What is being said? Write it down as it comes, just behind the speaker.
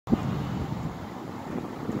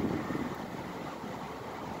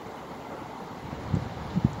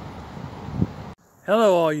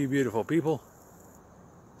Hello all you beautiful people.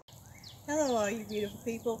 Hello all you beautiful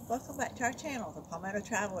people. Welcome back to our channel, The Palmetto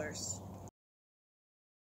Travelers.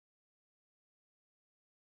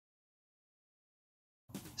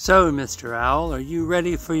 So Mr. Owl, are you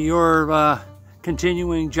ready for your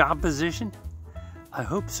continuing job position? I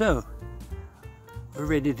hope so. We're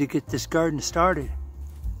ready to get this garden started.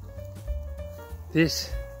 This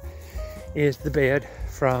is the bed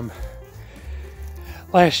from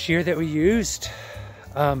last year that we used.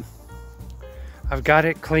 I've got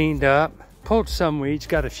it cleaned up, pulled some weeds,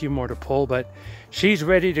 got a few more to pull, but she's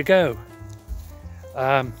ready to go.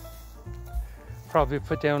 Probably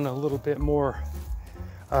put down a little bit more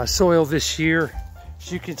soil this year.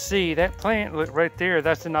 As you can see, that plant right there,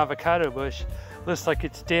 that's an avocado bush. Looks like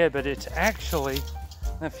it's dead, but it's actually, I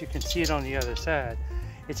don't know if you can see it on the other side,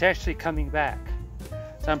 it's actually coming back.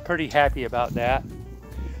 So I'm pretty happy about that.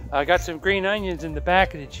 I got some green onions in the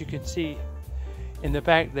back that you can see in the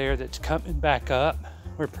back there that's coming back up.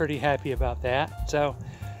 We're pretty happy about that. So,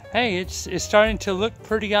 hey, it's starting to look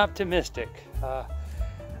pretty optimistic.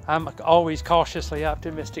 I'm always cautiously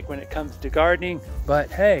optimistic when it comes to gardening,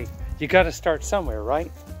 but hey, you got to start somewhere,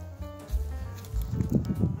 right?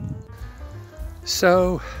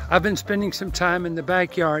 So, I've been spending some time in the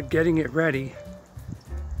backyard getting it ready.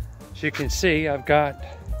 As you can see, I've got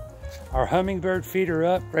our hummingbird feeder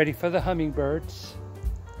up, ready for the hummingbirds.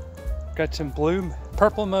 Got some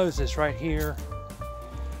purple Moses right here.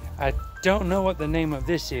 I don't know what the name of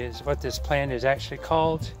this is, what this plant is actually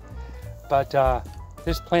called, but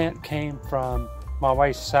this plant came from my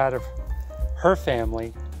wife's side of her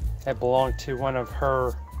family that belonged to one of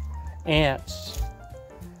her aunts,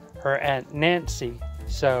 her Aunt Nancy.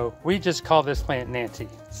 So we just call this plant Nancy.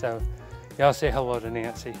 So y'all say hello to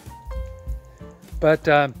Nancy. But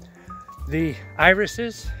the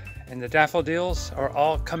irises and the daffodils are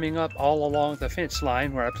all coming up all along the fence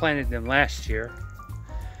line where I planted them last year.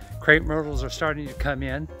 Crepe myrtles are starting to come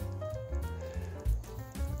in.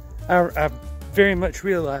 I very much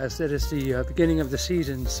realize that it's the beginning of the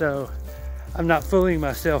season, so I'm not fooling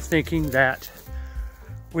myself thinking that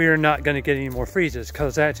we are not going to get any more freezes,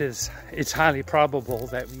 because it's highly probable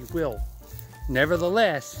that we will.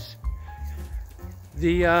 Nevertheless,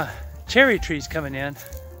 the cherry tree's coming in.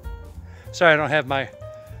 Sorry, I don't have my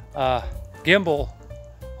gimbal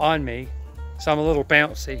on me, so I'm a little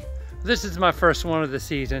bouncy. This is my first one of the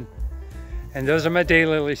season, and those are my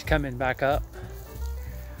daylilies coming back up.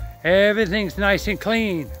 Everything's nice and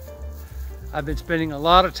clean. I've been spending a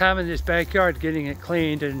lot of time in this backyard getting it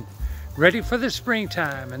cleaned and ready for the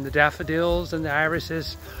springtime, and the daffodils and the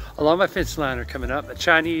irises along my fence line are coming up. The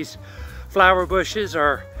Chinese flower bushes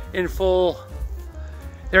are in full.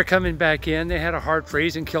 They're coming back in. They had a hard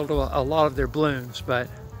freeze and killed a lot of their blooms, but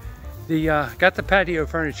got the patio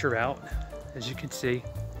furniture out, as you can see.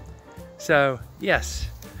 So yes,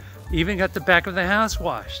 even got the back of the house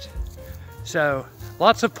washed. So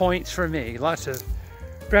lots of points for me, lots of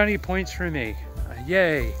brownie points for me.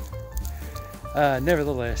 Yay.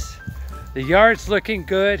 Nevertheless, the yard's looking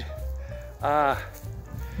good. I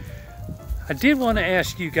did want to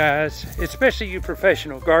ask you guys, especially you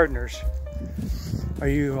professional gardeners, are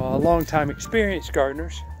you long-time experienced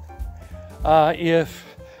gardeners, if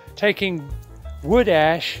taking wood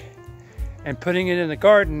ash and putting it in the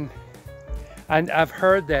garden, I've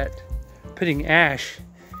heard that putting ash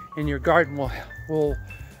in your garden will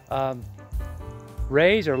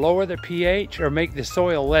raise or lower the pH or make the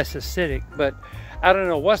soil less acidic, but I don't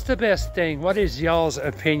know, what's the best thing? What is y'all's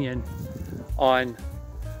opinion on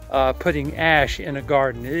putting ash in a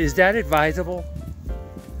garden? Is that advisable?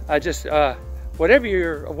 Whatever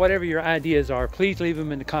your ideas are, please leave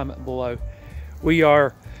them in the comment below. We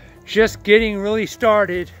are just getting really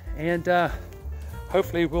started, and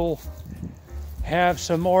hopefully we'll have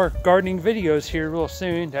some more gardening videos here real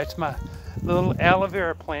soon. That's my little aloe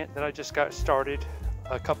vera plant that I just got started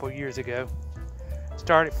a couple years ago.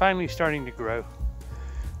 Finally starting to grow.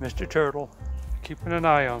 Mr. Turtle, keeping an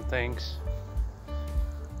eye on things.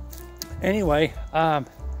 Anyway,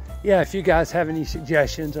 yeah, if you guys have any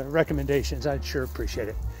suggestions or recommendations, I'd sure appreciate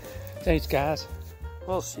it. Thanks, guys.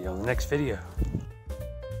 We'll see you on the next video.